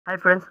Hi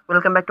friends,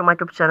 welcome back to my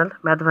YouTube channel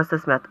math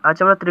versus math. আজ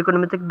আমরা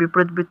ত্রিকোণমিতিক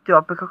বিপরীতবৃত্তীয়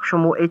অপেক্ষক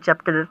সমূহ এই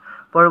চ্যাপ্টারের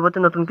পরবর্তী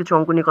নতুন কিছু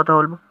অঙ্ক নিয়ে কথা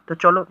বলবো। তো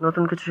চলো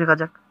নতুন কিছু শেখা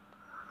যাক।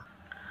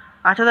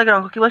 আচ্ছা, দেখেন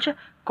অঙ্ক কি বলছে,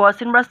 cos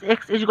inverse x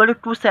is equal to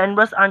 2 sin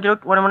inverse under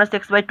root 1 minus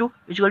x by 2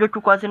 is equal to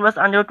 2 cos inverse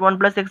under root 1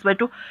 plus x by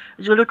 2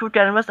 is equal to 2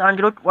 tan inverse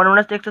under root 1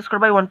 minus x square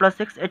by 1 plus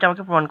x। এটা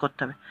আমাকে প্রমাণ করতে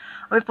হবে।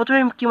 আমি প্রথমে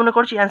কি মনে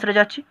করছি, অ্যান্সারে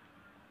যাচ্ছি।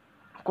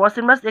 cos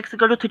inverse x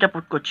equal to theta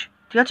put করছি,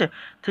 ঠিক আছে।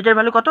 থিটার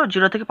ভ্যালু কত,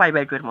 0 থেকে পাই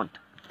বাই 2 এর মধ্যে।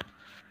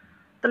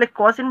 তাহলে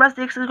cos inverse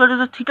x equal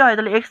to theta হয়,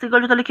 তাহলে x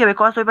ইকুয়াল টু তাহলে কি হবে,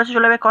 cos ওই পাশে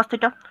চলে যাবে cos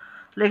থিটা,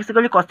 তাহলে x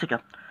equal to cos theta.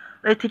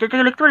 এই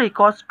থিটাটাকে লিখতে পারি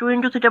cos 2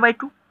 ইনটু থিটা বাই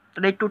 2,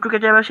 তাহলে এই 2 2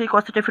 কেটে যাবে, সেই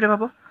cos থিটা ফিরে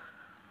পাবো।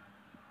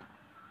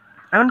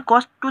 এখন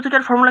cos 2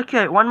 থিটার ফর্মুলা কি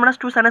হয়, 1 minus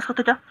 2 sin cos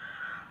theta.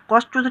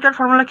 cos 2 থিটার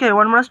ফর্মুলা কি হয়,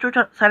 1 মাইনাস 2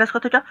 sin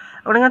cos থিটা।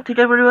 এবং এখানে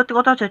থিটার পরিবর্তে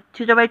কত আছে,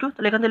 থিটা বাই 2,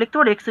 তাহলে এখান থেকে লিখতে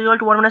পারি x equal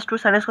to 1 minus 2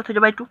 sin cos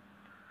theta by 2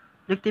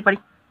 লিখতেই পারি।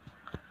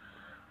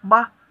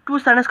 বা 2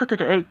 sin cos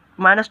থিটা, এই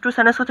মাইনাস 2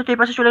 sin cos থিটা এই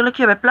পাশে চলে গেলে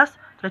কি হবে প্লাস,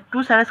 তাহলে 2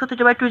 sin cos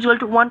theta by 2 equal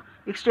to 1,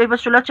 x এই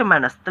পাশে চলে যাচ্ছে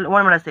মাইনাস, তাহলে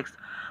 1 মাইনাস x।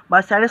 বা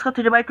sin cos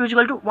theta by 2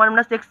 equal to 1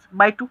 minus x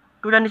by 2,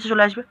 2টা নিচে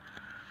চলে আসবে।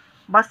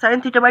 বা sin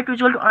theta by 2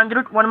 equal to under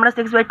root 1 minus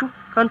x by 2,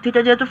 কারণ থিটা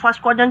যেহেতু ফার্স্ট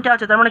কোয়াড্র্যান্টে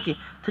আছে, তার মানে কি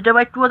থিটা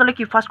বাই 2 তাহলে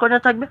কি ফার্স্ট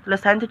কোয়াড্র্যান্টে থাকবে, তাহলে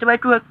sin থিটা বাই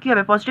 2 কি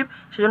হবে পজিটিভ,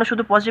 সেজন্য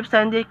শুধু পজিটিভ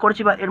সাইন দিয়ে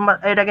করেছি, বা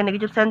এর আগে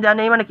নেগেটিভ সাইন দেওয়া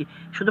নেই, মানে কি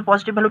শুধু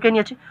পজিটিভ ভ্যালুটাই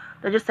নিয়েছি।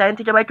 তাহলে যে sin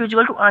theta by 2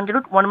 equal to under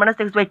root 1 minus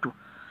x by 2,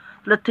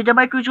 তাহলে থিটা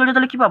বাই 2 ইকুয়াল টু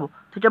তাহলে কি পাবো,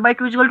 theta by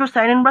 2 equal to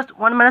sin inverse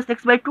 1 minus x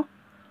by 2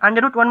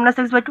 under root 1 minus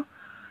x by 2।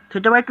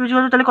 Theta by 2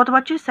 equal to তাহলে কত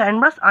পাচ্ছি, sin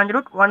inverse under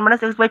root 1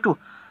 minus x by 2।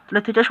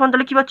 তাহলে theta সমান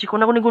তাহলে কি পাচ্ছি,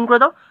 কোনাকুনি গুণ করে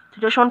দাও,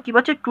 থিটা সমান কি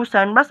পাচ্ছি 2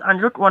 sin inverse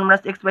under root 1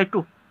 minus x by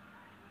 2।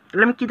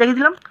 তাহলে আমি কি দেখে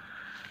দিলাম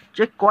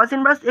যে cos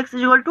inverse x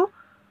equal to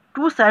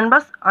 2 sin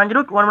inverse under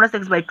root 1 minus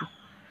x by 2।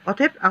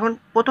 অতএব এখন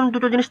প্রথম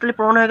দুটো জিনিস তাহলে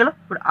প্রমাণ হয়ে গেল,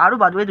 আরও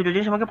বাদ বাকি দুটো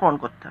জিনিস আমাকে প্রমাণ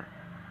করতে হবে।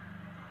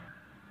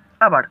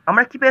 আবার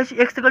আমরা কি পেয়েছি,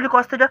 x equal to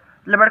cos theta,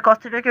 তাহলে এবার cos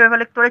থিটাকে এভাবে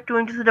লিখতে পারি 2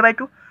 ইনটু থিটা বাই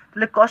 2,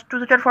 তাহলে cos 2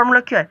 থিটার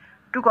ফর্মুলা কি হয়,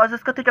 2 cos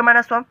স্কয়ার থিটা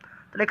মাইনাস 1।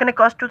 তাহলে এখানে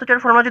cos 2 থিটার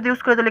ফর্মুলা যদি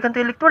ইউজ করি, তাহলে এখান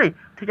থেকে লিখতে পারি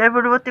থিটার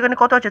পরিবর্তে এখানে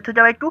কত আছে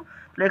থিটা বাই 2,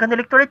 তাহলে এখান থেকে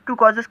লিখতে পারি 2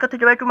 cos square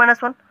theta by 2 minus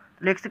 1।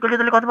 তাহলে x ইকুয়াল টু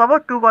তাহলে কত পাবো,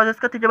 2 cos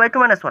square theta by 2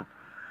 minus 1।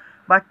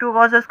 বা 2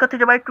 cos square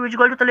theta by 2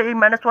 equal to তাহলে এই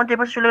মাইনাস 1 এর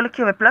পাশে চলে গেলে কি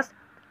হবে প্লাস,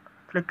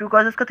 তাহলে 2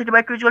 cos square theta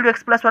by 2 equal to x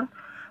plus 1।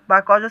 বা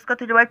cos square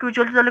theta by 2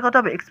 equal to তাহলে কত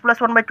হবে, x প্লাস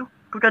 1 বাই 2,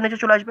 2টা নিচে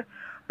চলে আসবে।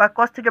 বা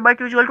cos theta by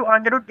 2 equal to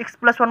under root x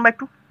plus 1 by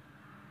 2,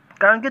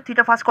 কারণ কি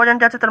থিটা ফার্স্ট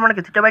কোয়াড্র্যান্টে আছে, তার মানে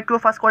কি থিটা বাই 2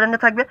 ফার্স্ট কোয়াড্র্যান্টে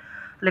থাকবে,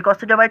 তাহলে cos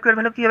থিটা বাই 2 এর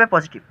ভ্যালু কি হবে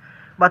পজিটিভ।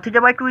 বা থিটা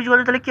বাই 2 ইকুয়াল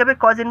টু তাহলে কি হবে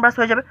cos ইনভার্স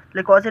হয়ে যাবে,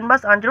 তাহলে cos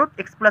inverse under root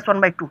x plus 1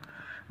 by 2।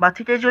 বা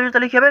থিটা ইকুয়াল টু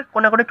তাহলে কি হবে,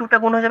 কোনা কোণে 2টা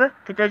গুণ হয়ে যাবে,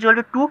 theta equal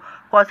to 2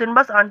 cos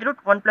inverse under root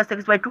 1 plus x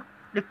by 2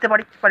 লিখতে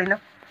পারি না।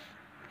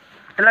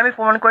 তাহলে আমি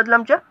প্রমাণ করে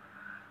দিলাম যে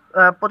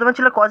প্রথমে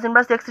ছিল cos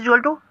inverse x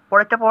equal to,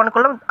 পরেরটা প্রমাণ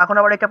করলাম, এখন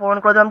আবার এটা প্রমাণ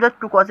করে দিলাম যে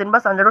 2 cos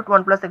inverse under root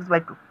 1 plus x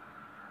by 2।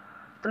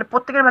 তাহলে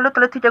প্রত্যেকের ভ্যালু,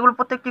 তাহলে থিটাগুলো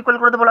প্রত্যেকটি ইকুয়াল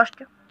করে দেবো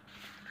লাস্টে।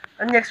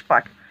 নেক্সট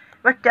পার্ট,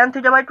 এবার tan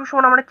থিটা বাই 2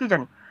 সমান আমরা কি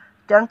জানি,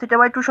 tan থিটা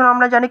বাই 2 সমান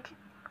আমরা জানি কি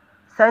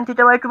sin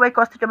theta by 2 by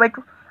cos theta by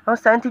 2। এবং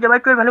sin থিটা বাই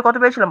 2 এর ভ্যালু কত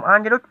পেয়েছিলাম,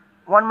 under root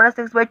 1 minus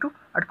x by 2,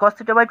 R cos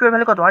theta by 2 এর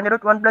ভ্যালু কত, under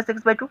root 1 plus x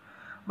by 2।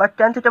 বা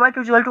tan theta by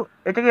 2 equal to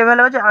এটাকে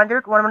value হচ্ছে under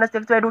root 1 minus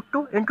x by root 2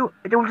 into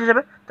এটা উল্টে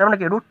যাবে, তার মানে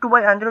কি root 2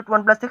 by under root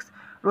 1 plus x,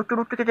 root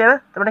 2 কেটে যাবে,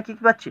 তার মানে কি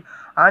পাচ্ছি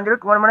under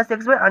root 1 minus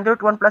x by under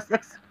root 1 plus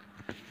x।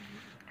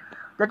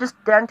 That is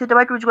tan theta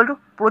by 2 equal to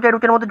পুরোটাই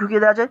রুটের মধ্যে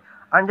ঢুকিয়ে দেওয়া যায়,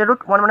 under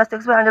root 1 minus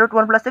x by under root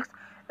 1 plus x।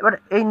 এবার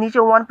এই নিচে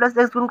 1 প্লাস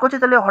x গুণ করছি,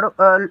 তাহলে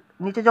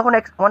নিচে যখন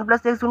 1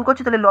 প্লাস x গুণ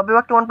করছি, তাহলে লবেও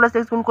একটা 1 প্লাস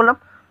x গুণ করলাম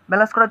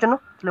ব্যালেন্স করার জন্য,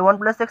 তাহলে 1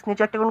 প্লাস x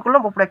নিচে একটা গুণ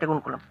করলাম, উপরে একটা গুণ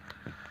করলাম।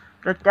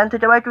 তাহলে tan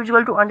theta by 2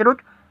 equal to under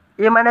root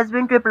a minus b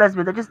into a plus b,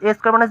 that is a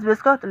square minus b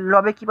square. তাহলে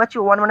লবে কি পাচ্ছি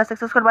 1 মাইনাস x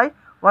স্কোয়ার বাই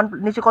 1,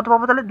 নিচে কত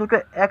পাবো, তাহলে দুটো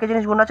একই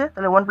জিনিস গুণ আছে,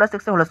 তাহলে 1 প্লাস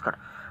x হোল স্কোয়ার।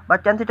 বা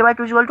tan theta by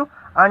 2 equal to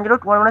under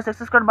root 1 minus x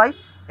square by,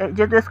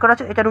 যেহেতু স্কোয়ার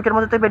আছে এটা রুটের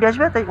মধ্যে থেকে বেরিয়ে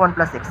আসবে, তাই 1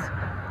 প্লাস x।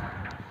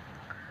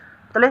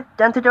 তাহলে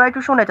tan থিটা বাই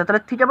 2 সমান এটা,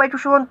 তাহলে থিটা বাই 2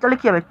 সমান তাহলে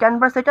কি হবে tan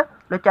ইনভার্স এটা,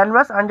 তাহলে tan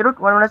inverse under root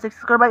 1 minus x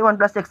square by 1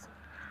 plus x।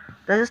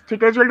 That is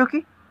theta equal to কি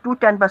 2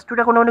 tan ইনভার্স,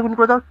 2টা কোনো গুণ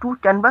করে দাও, 2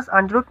 tan inverse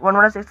under root 1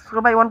 minus x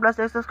square by 1 plus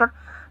x square.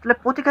 তাহলে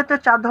প্রতি ক্ষেত্রে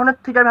 4 ধরনের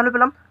থিটার ভ্যালু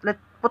পেলাম, তাহলে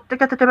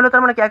প্রত্যেকটা থিটার ভ্যালু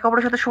তার মানে কি একে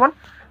অপরের সাথে সমান।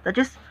 দ্যাট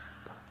ইজ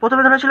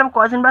প্রথমে ধরেছিলাম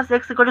cos inverse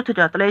x equal to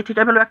theta, তাহলে এই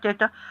থিটার ভ্যালু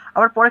একটা,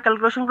 আবার পরে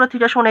ক্যালকুলেশন করে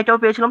থিটা সমান এটাও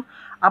পেয়েছিলাম,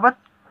 আবার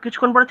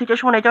কিছুক্ষণ পরে থিটা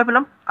সমান এটাও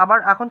পেলাম, আবার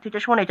এখন থিটা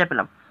সমান এটা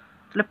পেলাম।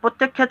 তাহলে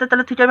প্রত্যেক ক্ষেত্রে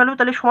তাহলে থিটার ভ্যালু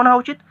তাহলে সমান হওয়া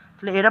উচিত,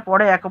 তাহলে এরা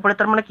পরে এক অপরের,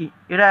 তার মানে কি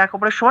এরা এক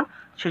অপরের সমান,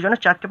 সেই জন্য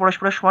 4টে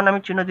পরস্পরের সমান আমি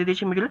চিহ্ন দিয়ে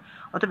দিয়েছি মিডিলে,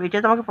 অতএব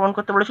এটাই তো আমাকে প্রমাণ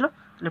করতে বলেছিল,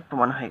 তাহলে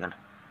প্রমাণ হয়ে গেল।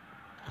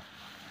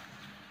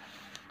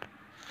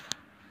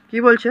 কি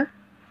বলছে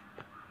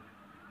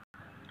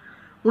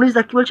 19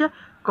 দেখ কি বলছে,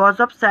 cos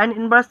of sign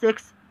inverse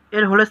x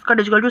এর whole square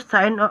is equal to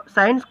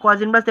sign cos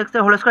inverse x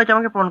এর হোল স্কয়ার, এটা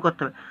আমাকে প্রমাণ করতে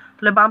হবে।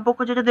 তাহলে বাম পক্ষ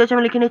যেটা দিয়েছে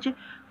আমি লিখে নিয়েছি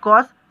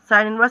cos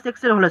সাইন ইনভার্স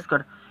এক্স এর হোল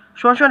স্কয়ার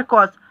সমান সমান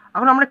cos,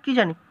 এখন আমরা কি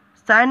জানি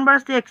sign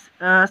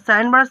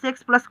inverse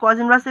x plus cos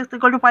inverse x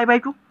equal to pi by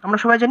 2 আমরা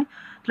সবাই জানি।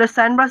 তাহলে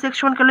সাইন ইনভার্স এক্স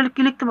সমান করলে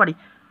কি লিখতে পারি,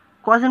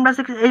 cos ইনভার্স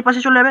এক্স এই পাশে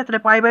চলে যাবে,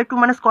 তাহলে pi by 2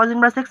 minus cos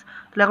inverse x.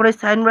 তাহলে এখন এই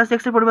সাইন ইনভার্স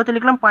এক্স এর পরিবর্তে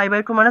লিখলাম pi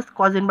by 2 minus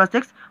cos inverse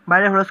x,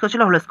 বাইরে হোল স্কয়ার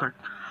ছিল হোল স্কয়ার।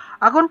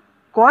 এখন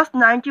cos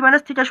 90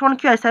 মাইনাস থিটা সমান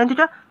কি হয় sin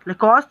থিটা, তাহলে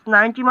cos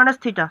 90 মাইনাস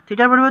থিটা,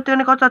 থিটার পরিবর্তে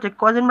এখানে কত আছে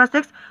cos ইনভার্স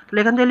x, তাহলে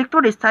এখান থেকে লিখতে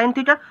পারি sin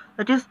theta,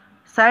 that is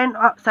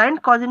sin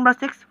cos inverse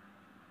x,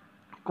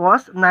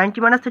 cos 90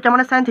 minus theta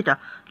মানে sin থিটা,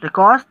 তাহলে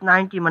cos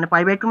 90 মানে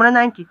পাই বাই 2 মানে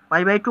 90,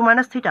 পাই বাই 2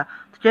 মাইনাস থিটা,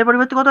 থিটার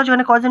পরিবর্তে কত আছে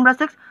এখানে cos ইনভার্স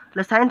x,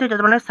 তাহলে sin থিটা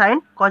মানে sin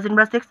cos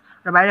ইনভার্স x,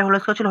 আর বাইরে হোল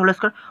স্কয়ার ছিল হোল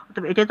স্কয়ার,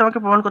 তবে এটাই তোমাকে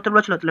প্রমাণ করতে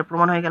বলেছিল, তাহলে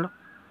প্রমাণ হয়ে গেল।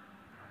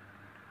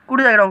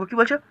 20 দাগের অঙ্ক কি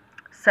বলছে,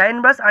 sin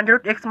inverse under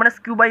root x minus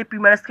Q by p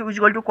minus Q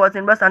equal to cos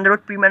inverse under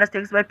root p minus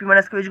x by p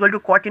minus Q equal to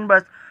cot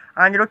inverse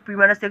under root p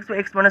minus x by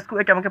x minus Q,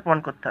 এটা আমাকে প্রমাণ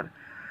করতে হবে।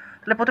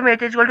 তাহলে প্রথমে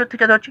এটা equal to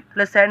theta ধরছি,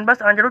 তাহলে sin inverse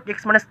under root x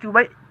minus Q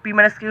by p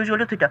minus Q equal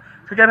to theta,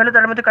 থিটার ভ্যালু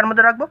তার মধ্যে কার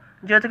মধ্যে রাখবো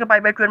 0 থেকে পাই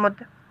বাই 2 এর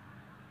মধ্যে।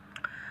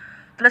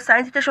 তাহলে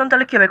sin থিটা সমান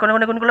তাহলে কি হবে, কোনো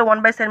গুলো 1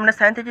 বাই sin মানে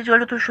sin থিটা ইকুয়াল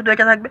টু শুধু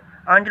এটা থাকবে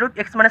under root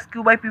x minus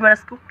Q by p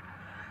minus Q,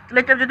 তাহলে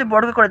এটা যদি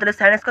বর্গ করে তাহলে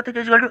sin square theta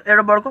equal to এর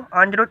বর্গ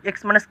under root x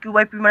minus Q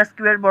by p minus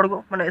Q এর বর্গ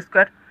মানে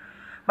স্কয়ার,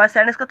 বা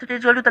sin square theta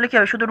equal to তাহলে কি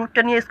হবে শুধু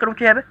রুটটা নিয়ে স্কয়ার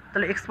উঠে যাবে,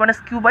 তাহলে x minus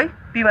Q by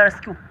p minus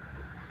Q.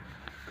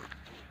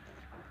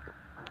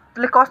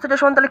 তাহলে cos থিটা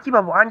সমান তাহলে কি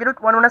পাবো under root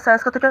 1 minus sin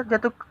square theta,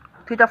 যেহেতু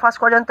থিটা ফার্স্ট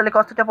কোয়াড্রান্ট তাহলে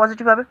cos থিটা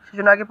পজিটিভ হবে,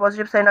 সেজন্য আগে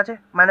পজিটিভ সাইন আছে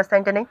মাইনাস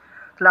সাইনটা নেই,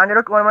 তাহলে under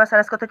root 1 minus sin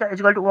square theta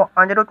equal to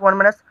under root 1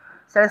 minus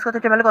sin square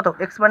theta value কত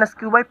x minus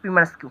Q by p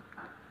minus Q,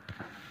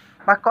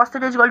 বা cos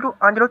theta equal to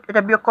under root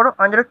এটা বিয়োগ করো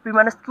under root p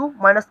minus Q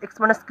minus x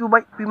minus Q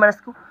by p minus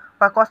Q,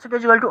 বা cos theta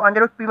equal to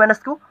under root p minus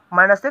Q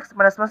minus x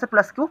minus minus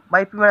plus Q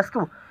by p minus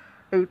Q,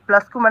 এই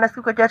plus Q minus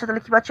Q কেটে আছে,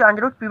 তাহলে কি পাচ্ছি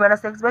under root p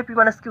minus x by p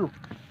minus Q.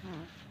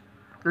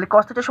 তাহলে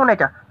cos theta সমান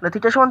এটা, তাহলে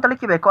থিটা সমান তাহলে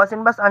কি হবে cos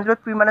inverse under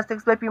root p minus x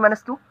by p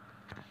minus Q,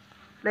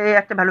 তাহলে এই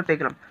একটা ভ্যালু পেয়ে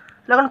গেলাম।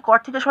 তাহলে এখন cot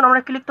থিটা সমান আমরা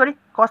কি লিখতে পারি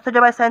cos theta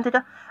by sin theta,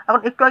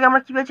 এখন একটু আগে আমরা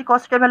কি পেয়েছি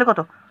cos থিটার ভ্যালু কত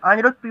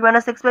under root p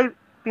minus x by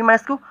p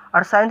minus Q,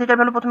 R sin থিটার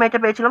ভ্যালু প্রথমে এটা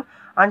পেয়েছিলাম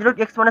under root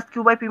x minus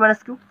Q by p minus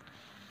Q,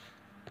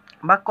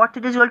 বা cot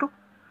থিটা ইকুয়াল টু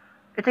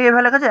এটা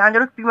এভাবে লেখা যায় under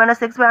root p minus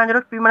x by under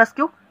root p minus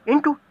Q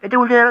into এটা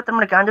উল্টে যাবে, তার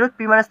মানে কি under root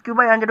p minus Q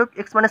by under root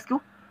x minus Q,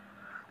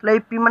 তাহলে এই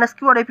p মাইনাস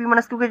কিউ আর এই p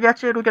মাইনাস কিউ কে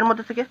যাচ্ছে রুটের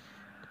মধ্যে থেকে,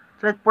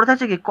 তাহলে পড়ে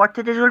থাকছে কি cot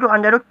theta equal to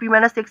under root p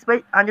minus x by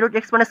under root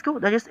x minus Q,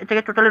 that is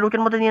এটাকে টোটালি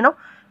রুটের মধ্যে নিয়ে নাও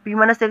p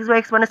minus x by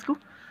x minus Q,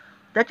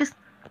 that is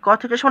cot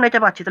theta সমান এটা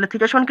পাচ্ছি, তাহলে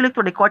থিটা সমান কি লিখতে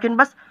পারি cot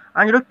inverse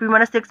under root p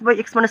minus x by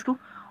x minus Q.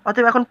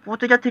 অতএব এখন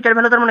প্রতিটা থিটার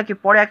ভ্যালু তার মানে কি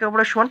পরে একে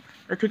অপরের সমান,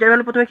 থিটার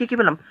ভ্যালু প্রথমে কি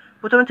পেলাম,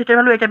 প্রথমে থিটার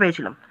ভ্যালু এটা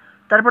পেয়েছিলাম,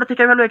 তারপরে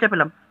থিটার ভ্যালু এটা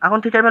পেলাম, এখন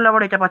থিটার ভ্যালু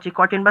আবার এটা পাচ্ছি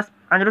cot inverse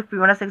under root p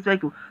minus x by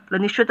Q, তাহলে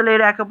নিশ্চয়ই তাহলে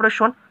এরা একে অপরের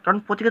সমান, কারণ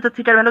প্রতি ক্ষেত্রে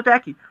থিটার ভ্যালু তো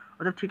একই,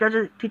 অর্থাৎ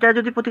থিটা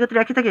যদি প্রতি ক্ষেত্রে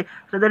একই থাকে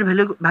তাহলে এদের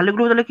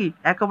ভ্যালুগুলো তাহলে কি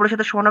একে অপরের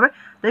সাথে সমান হবে,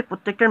 তাই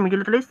প্রত্যেকটার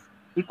মিডিলে তাহলে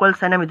ইকুয়াল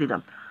সাইন আমি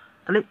দিলাম,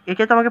 তাহলে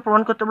এটাই তো আমাকে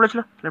প্রমাণ করতে বলেছিল,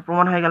 তাহলে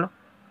প্রমাণ হয়ে গেল।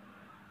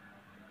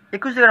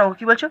 21 দিকের অঙ্ক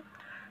কি বলছে,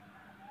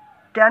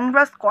 tan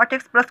inverse cot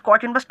x plus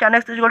cot inverse tan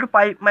x equal to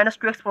pi minus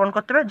 2x প্রমাণ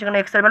করতে হবে, যেখানে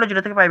x এর ভ্যালু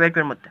 0 থেকে পাই বাই 2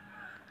 এর মধ্যে,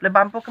 তাহলে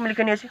বাম পক্ষে আমি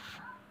লিখে নিয়েছি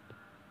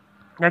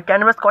tan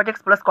inverse cot x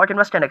plus cot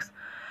inverse tan x,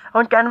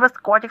 এখন tan ইনভার্স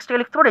cot x টাকে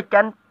লিখতে পারি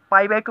tan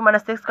pi by 2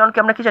 minus x, কারণ কি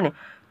আমরা কি জানি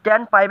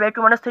tan pi by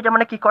 2 minus theta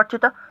মানে কি cot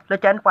থিটা, তাহলে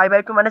tan pi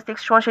by 2 minus x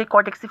সমান সেই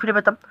cot x ফিরে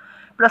পেতাম,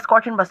 প্লাস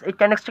cot ইনভার্স এই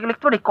tan x টাকে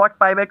লিখতে পারি cot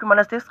pi by 2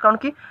 minus x, কারণ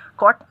কি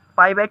cot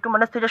pi by 2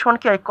 minus theta সমান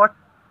কি হয় cot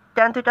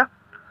tan থিটা,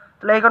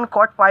 তাহলে এখন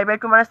cot pi by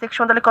 2 minus x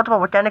সমান তাহলে কত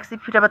পাবো tan x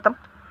ফিরে পেতাম,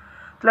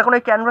 তাহলে এখন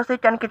এই tan ইনভার্স এই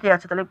tan কেটে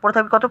আছে, তাহলে পড়ে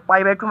থাকবে কত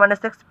pi by 2 minus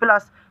x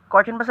plus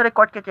cot inverse এর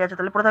cot কেটে আছে,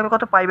 তাহলে পড়ে থাকবে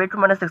কত pi by 2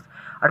 minus x,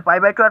 R pi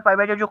by 2 R pi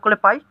by 2 যোগ করলে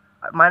পাই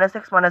মাইনাস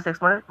x মানে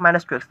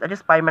minus 2x, that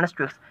is pi minus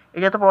 2x,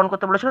 এটা তো প্রমাণ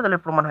করতে বলেছিল, তাহলে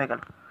প্রমাণ হয়ে গেল।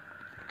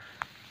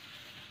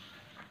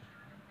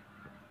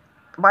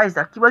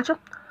 22 কি বলছো,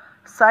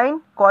 sin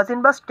cos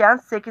inverse tan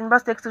sec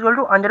inverse x equal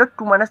to under root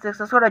 2 minus x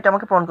square, এটা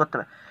আমাকে প্রমাণ করতে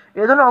হবে।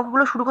 এই ধরনের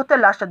অঙ্কগুলো শুরু করতে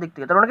হয় লাস্টের দিক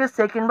থেকে, তার মানে কি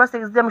sec ইনভার্স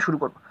x দিয়ে আমি শুরু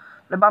করবো,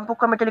 তাহলে বাম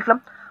পক্ষ আমি এটা লিখলাম,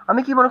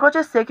 আমি কি মনে করছি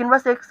sec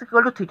inverse x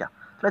equal to theta,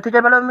 তাহলে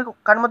থিটার ভ্যালু আমি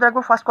কার মধ্যে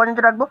রাখবো ফার্স্ট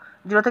কোয়াড্রেন্টে রাখবো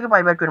 0 থেকে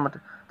পাই বাই 2 এর মধ্যে,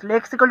 তাহলে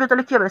x ইকুয়াল টু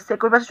তাহলে কি হবে sec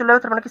ওই পাশে চলে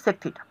যাবে, তার মানে কি sec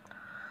থিটা,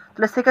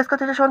 তাহলে sec স্কয়ার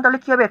থিটা সমান তাহলে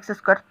কি হবে x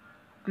স্কয়ার,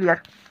 ক্লিয়ার।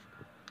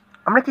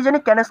 আমরা কি জানি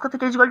tan square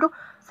theta equal to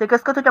sec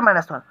square theta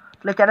minus 1,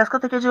 তাহলে tan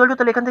square theta equal to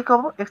তাহলে এখান থেকে কি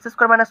হবে x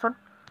স্কয়ার মাইনাস 1,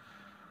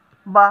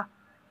 বা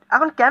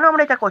এখন কেন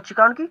আমরা এটা করছি,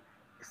 কারণ কি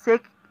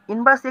sec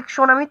ইনভার্স x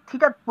সমান আমি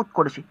থিটা পুট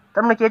করেছি,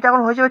 তার মানে কি এটা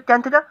এখন হয়ে যাবে tan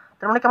থিটা,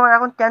 তার মানে কি আমার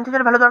এখন tan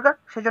থিটার ভ্যালু দরকার,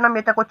 সেজন্য আমি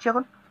এটা করছি।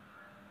 এখন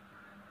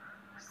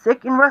sec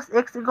inverse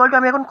x equal to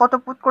আমি এখন কত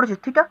পুট করেছি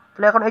থিটা,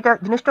 তাহলে এখন এটা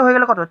জিনিসটা হয়ে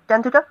গেল কত tan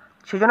থিটা,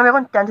 সেজন্য আমি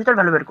এখন tan থিটার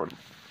ভ্যালু বের করব,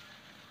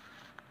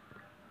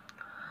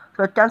 তো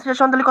tan থিটার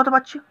সমান তাহলে কত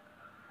পাচ্ছি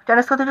tan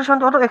স্কয়ার থিটার সমান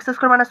কত x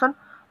স্কয়ার মাইনাস 1,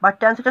 বা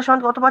tan থিটার সমান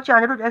কত পাচ্ছি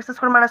under root x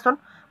square minus 1,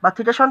 বা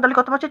থিটার সমান তাহলে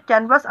কত পাচ্ছি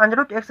tan inverse under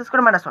root x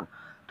square minus 1,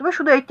 তুমি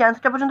শুধু এই tan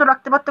থিটা পর্যন্ত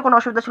রাখতে পারতে, কোনো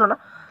অসুবিধা ছিল না,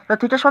 তো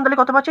থিটার সমান তাহলে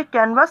কত পাচ্ছি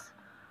tan inverse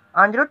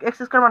under root x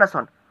square minus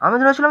 1, আমি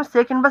ধরেছিলাম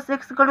sec inverse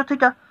x equal to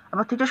theta,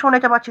 আবার থিটার সমান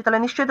এটা পাচ্ছি, তাহলে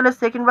নিশ্চয়ই তাহলে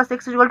sec inverse x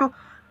equal to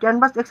tan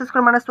inverse x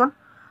square minus 1,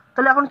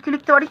 তাহলে এখন কি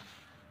লিখতে পারি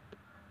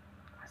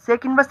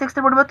sec ইনভার্স x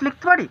এর পরিবর্তে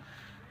লিখতে পারি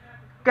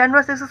tan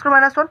inverse x square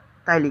minus 1,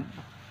 তাই লিখব,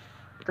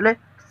 তাহলে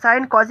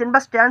sin cos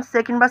inverse tan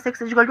sec inverse x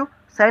equal to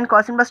sin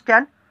cos inverse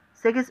tan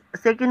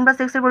sec inverse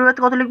x এর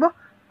পরিবর্তে কত লিখবো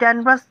tan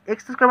inverse x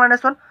square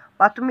minus 1,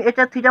 বা তুমি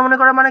এটা থিটা মনে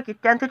করা মানে কি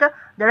tan theta,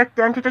 direct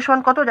tan theta সমান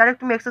কত ডাইরেক্ট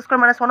তুমি x স্কয়ার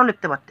মাইনাস 1ও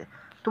লিখতে পারতে,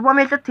 তবু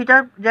আমি এটা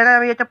থিটার জায়গায়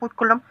আমি এটা পুট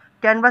করলাম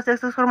tan বাস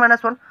এক্স স্কোয়ার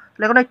মাইনাস ওয়ান,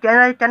 তাহলে এখন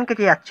ওই tan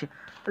কেটে যাচ্ছে,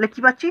 তাহলে কী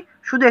পাচ্ছি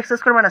শুধু এক্স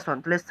স্কোয়ার মাইনাস ওয়ান,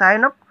 তাহলে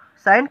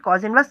sign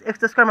cos inverse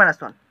x square minus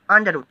one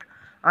under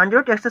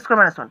root x square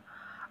minus one.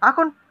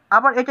 এখন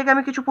আবার এটাকে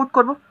আমি কিছু পুট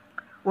করবো,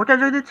 ওটা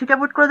যদি থিটা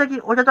পুট করে দেখি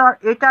ওটা তো আর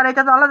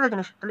এটা তো আলাদা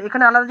জিনিস, তাহলে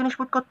এখানে আলাদা জিনিস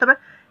পুট করতে হবে।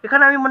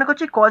 এখানে আমি মনে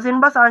করছি cos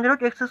inverse under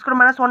root x square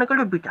minus one equal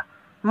to beta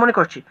মনে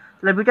করছি,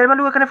 তাহলে বিটার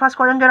ভ্যালু এখানে ফার্স্ট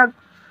কোয়াড্রেন্টে রাখবো।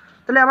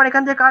 তাহলে আমার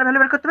এখান থেকে কার ভ্যালু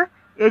বের করতে হবে,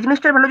 এই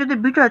জিনিসটার ভ্যালু যদি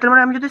বিটা হয় তাহলে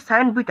মানে আমি যদি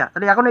সাইন বিটা,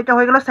 তাহলে এখন এটা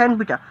হয়ে গেল সাইন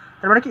বিটা,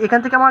 তার মানে কি এখান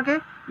থেকে আমাকে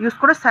ইউজ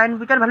করে সাইন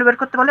বিটার ভ্যালু বের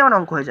করতে পারলে আমার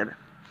অঙ্ক হয়ে যাবে।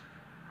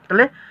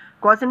 তাহলে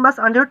cos inverse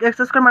under root x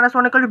square minus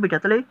one equal to beta,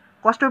 তাহলে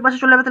কস্টের পাশে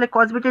চলে যাবে, তাহলে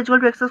কস beta equal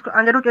to x square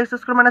under root x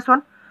square minus one,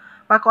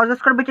 বা cos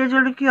square beta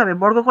equal to কী হবে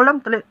বর্গ করলাম,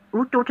 তাহলে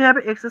রুটটা উঠে যাবে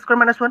এক্স স্কোয়ার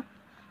মাইনাস ওয়ান,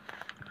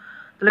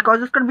 তাহলে কস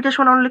স্কোয়ার বিটা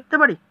সমান আমরা লিখতে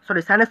পারি,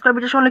 সরি সাইন স্কোয়ার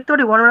বিটা সমান লিখতে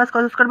পারি one minus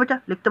cos square beta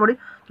লিখতে পারি,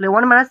 তাহলে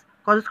one minus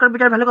cos square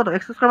bitter value কত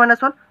এক্স স্কোয়ার মাইনাস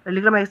ওয়ান,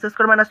 লিখলাম এক্স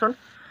স্কোয়ার মাইনাস ওয়ান,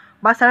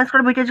 বা sine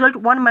square beta equal to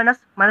one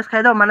minus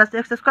খাই দাও minus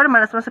x square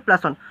minus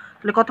plus one,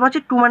 তাহলে কত পাচ্ছি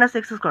টু মাইনাস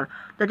এক্স স্কোয়ার,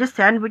 তাহলে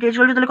sign beta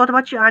equal to তাহলে কত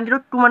পাচ্ছি under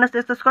root two minus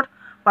x square,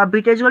 বা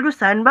beta equal to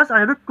sign bus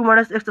under root two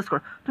minus x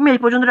square. তুমি এই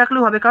পর্যন্ত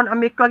রাখলেও হবে, কারণ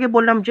আমি একটু আগে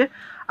বললাম যে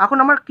এখন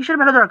আমার কিসের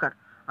ভ্যালু দরকার,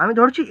 আমি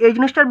ধরছি এই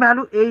জিনিসটার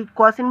ভ্যালু এই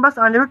cos inverse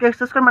under root x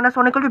square minus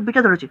one equal to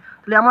beta ধরেছি,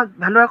 তাহলে আমার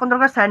ভ্যালু এখন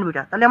দরকার সাইন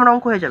বিটা, তাহলে আমার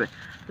অঙ্ক হয়ে যাবে।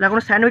 তাহলে এখন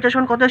সাইন বিটা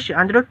সমান কত এসছে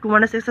under root two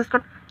minus x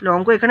square, তাহলে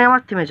অঙ্ক এখানে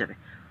আমার থেমে যাবে।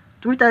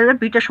 তুমি তাহলে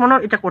বিটা সমানও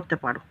এটা করতে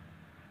পারো,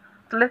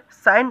 তাহলে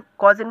sign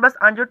cos inverse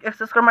under root x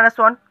square minus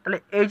one, তাহলে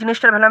এই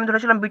জিনিসটার ভ্যালু আমি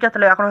ধরেছিলাম বিটা,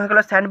 তাহলে এখন হয়ে গেল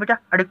সাইন বিটা,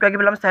 আর একটু আগে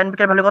বললাম সাইন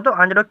বিটার ভ্যালু কত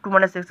under root two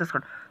minus x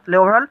square, তাহলে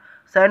overall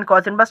sign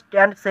cos inverse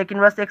tan sec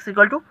inverse x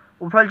equal to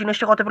overall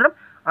জিনিসটা কত পেলাম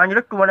under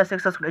root two minus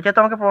x square, এটা তো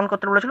আমাকে প্রমাণ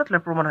করতে বলেছিল, তাহলে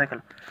প্রমাণ হয়ে গেল।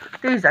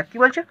 তো এই যাক কী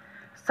বলছে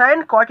sign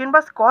caught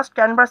inverse cos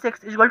tan inverse x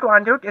equal to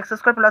under root x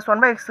square plus one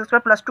by x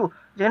square plus two,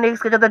 যেখানে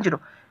এক্স গ্রেটার দেন জিরো,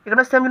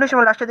 এখানে সেম জিনিস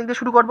আমরা লাস্টের দিক দিয়ে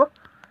শুরু করবো।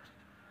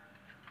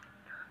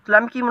 তাহলে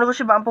আমি কি মনে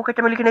করছি বাম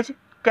পক্ষে আমি লিখে নিয়েছি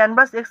tan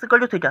bus x equal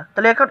to theta,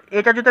 তাহলে এখন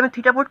এটা যদি আমি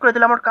থিটা পুট করি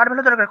তাহলে আমার কার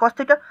ভ্যালু দরকার কস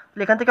থিটা,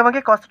 তাহলে এখান থেকে আমাকে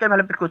কস থিটার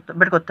ভ্যালু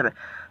বের করতে হবে,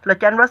 তাহলে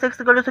tan bus x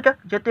equal to theta,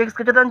 যেহেতু এক্স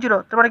গ্রেটার দেন জিরো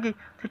তার মানে কি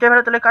থিটার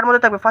ভ্যালু তাহলে কার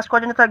মধ্যে থাকবে ফার্স্ট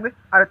কোয়াড্রেন্টে থাকবে,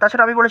 আর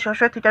তাছাড়া আমি বলেছি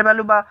সবসময় থিটার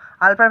ভ্যালু বা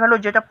আলফার ভ্যালু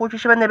যেটা পুট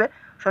হিসেবে নেবে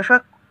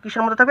সবসময়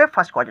কিসের মধ্যে থাকবে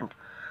ফার্স্ট কোয়াড্রেন্ট।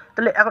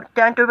 তাহলে এখন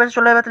ট্যান টু পাশে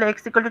চলে যাবে, তাহলে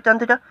x equal to tan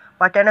theta,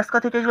 বা ট্যান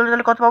স্কোয়ার থিটা ইকুয়াল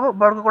তাহলে কত পাবো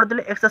বর্গ করে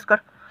দিলে এক্স স্কোয়ার,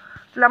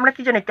 তাহলে আমরা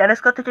কি জানি tan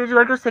square theta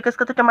equal to sec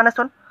square theta minus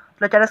one,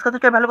 তাহলে ট্যান স্কোয়ার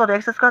থিটার ভ্যালু কত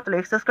এক্স স্কোয়ার, তাহলে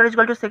x square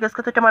equal to sec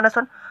square theta minus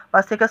one, বা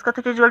sec square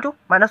theta equal to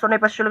minus one এই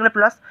পাশে চলে গেলে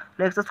plus,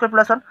 তাহলে এক্স স্কোয়ার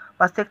প্লাস ওয়ান,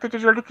 বা সেক থিটা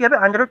ইকুয়াল টু কী হবে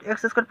under root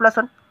x square plus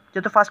one,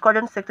 যেহেতু first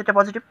quadrant sec theta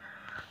positive,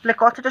 তাহলে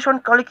কস থিটা সমান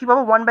তাহলে কী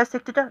পাবো one by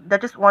sec theta,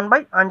 that is one by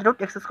under root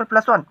x square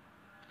plus one.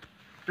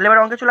 তাহলে এবার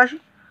অঙ্কে চলে আসি,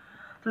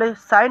 তাহলে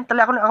সাইন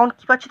তাহলে এখন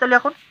কী পাচ্ছি, তাহলে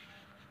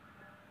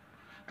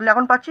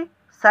এখন পাচ্ছি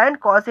sign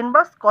cos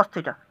inverse cos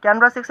theta, tan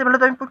inverse x এর ভ্যালু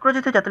তো আমি পুট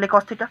করেছি থিটা, তাহলে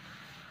কস থিটা,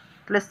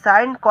 তাহলে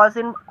সাইন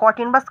কট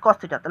ইনভার্স কস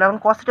থিটা, তাহলে এখন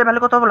কস থিটার ভ্যালু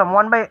কত বললাম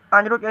one by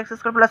under root x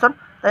square plus one,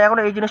 তাই এখন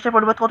এই জিনিসটার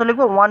পরিবর্তে কত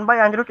লিখবো one by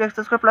under root x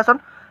square plus one,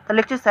 তাহলে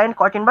লিখছি sign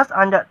caught inverse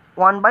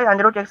one by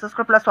under root x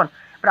square plus one.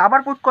 এবার আবার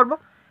পুট করবো,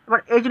 এবার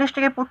এই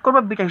জিনিসটাকে পুট করবো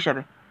বিটা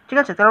হিসাবে, ঠিক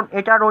আছে, কারণ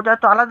এটা আর ওটা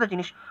তো আলাদা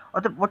জিনিস,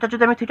 অর্থাৎ ওটা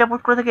যদি আমি থিটা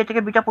পুট করে থাকি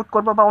এটাকে বিটা পুট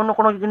করবো, বা অন্য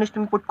কোনো জিনিস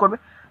তুমি পুট করবে,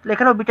 তাহলে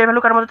এখানেও বিটার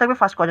ভ্যালু কার মধ্যে থাকবে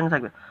ফার্স্ট কোয়াড্রেন্টে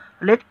থাকবে,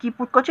 লেট কি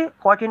পুট করছি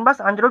কট inverse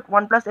under root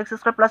one plus x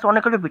square plus one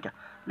equal to beta,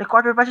 তাহলে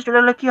কট এর পাশে চলে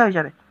গেলে কী হয়ে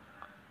যাবে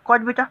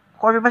কট বিটা,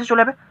 কট এর পাশে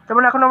চলে যাবে, তার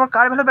মানে এখন আমার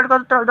কার ভ্যালু বের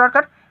করতে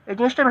দরকার এই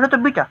জিনিসটার ভ্যালু তো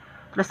বিটা,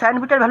 তাহলে সাইন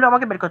বিটার ভ্যালু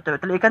আমাকে বের করতে হবে,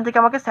 তাহলে এখান থেকে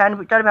আমাকে সাইন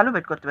বিটার ভ্যালু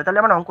বের করতে হবে, তাহলে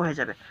আমার অঙ্ক হয়ে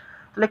যাবে।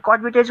 তাহলে কট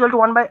beta is equal to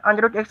one by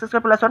under root x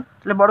square plus one,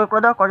 তাহলে বড়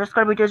করে দাও cot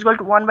square beta is equal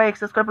to one by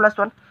x square plus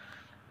one,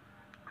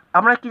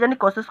 আমরা কি জানি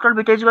cos square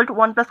beta is equal to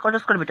one plus cot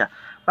square beta,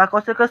 বা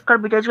cos square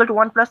beta is equal to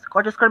one plus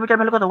cot square bitter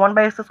value কত one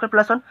by x square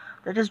plus one,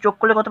 that is যোগ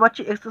করলে কত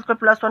পাচ্ছি x square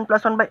plus one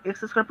by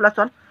x square plus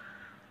one,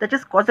 that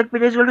is cos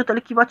beta is equal to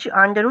তাহলে কী পাচ্ছি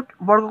under root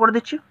বর্গ করে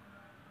দিচ্ছি,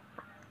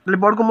 তাহলে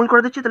বর্গমূল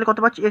করে দিচ্ছি, তাহলে কত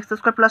পাচ্ছি x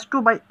square plus two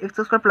by x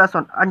square plus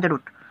one under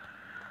root,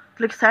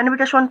 তাহলে সাইন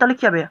বিটা সমান তাহলে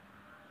কী হবে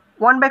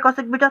ওয়ান বাই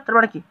কসেক বিটা, তার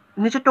মানে কি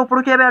নিচেরটা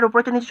উপরে কী হবে আর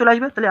উপরেটা নিচে চলে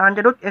আসবে, তাহলে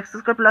under root x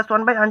square plus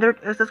one by under root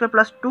x square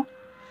plus two,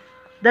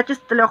 that is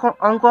তাহলে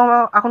অঙ্ক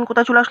এখন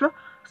কোথায় চলে আসলো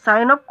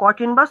sign of caught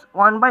inverse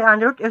one by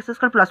under root x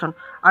square plus one,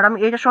 আর আমি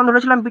এইটার সঙ্গে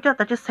ধরেছিলাম beta,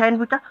 that is sign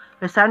beta,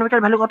 sign bitter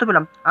value কত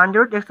পেলাম under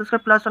root x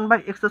square plus one by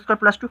x square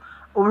plus two,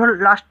 overall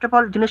last of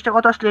all জিনিসটা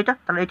কত আসলে এটা,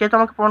 তাহলে এটাই তো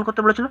আমাকে প্রমাণ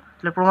করতে বলেছিল,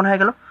 তাহলে প্রমাণ হয়ে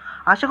গেল।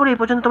 আশা করি এই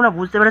পর্যন্ত তোমরা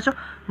বুঝতে পেরেছো,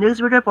 নেক্সট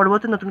ভিডিওর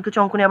পরবর্তী নতুন কিছু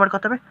অঙ্ক নিয়ে আবার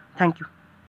কথা হবে, থ্যাংক ইউ।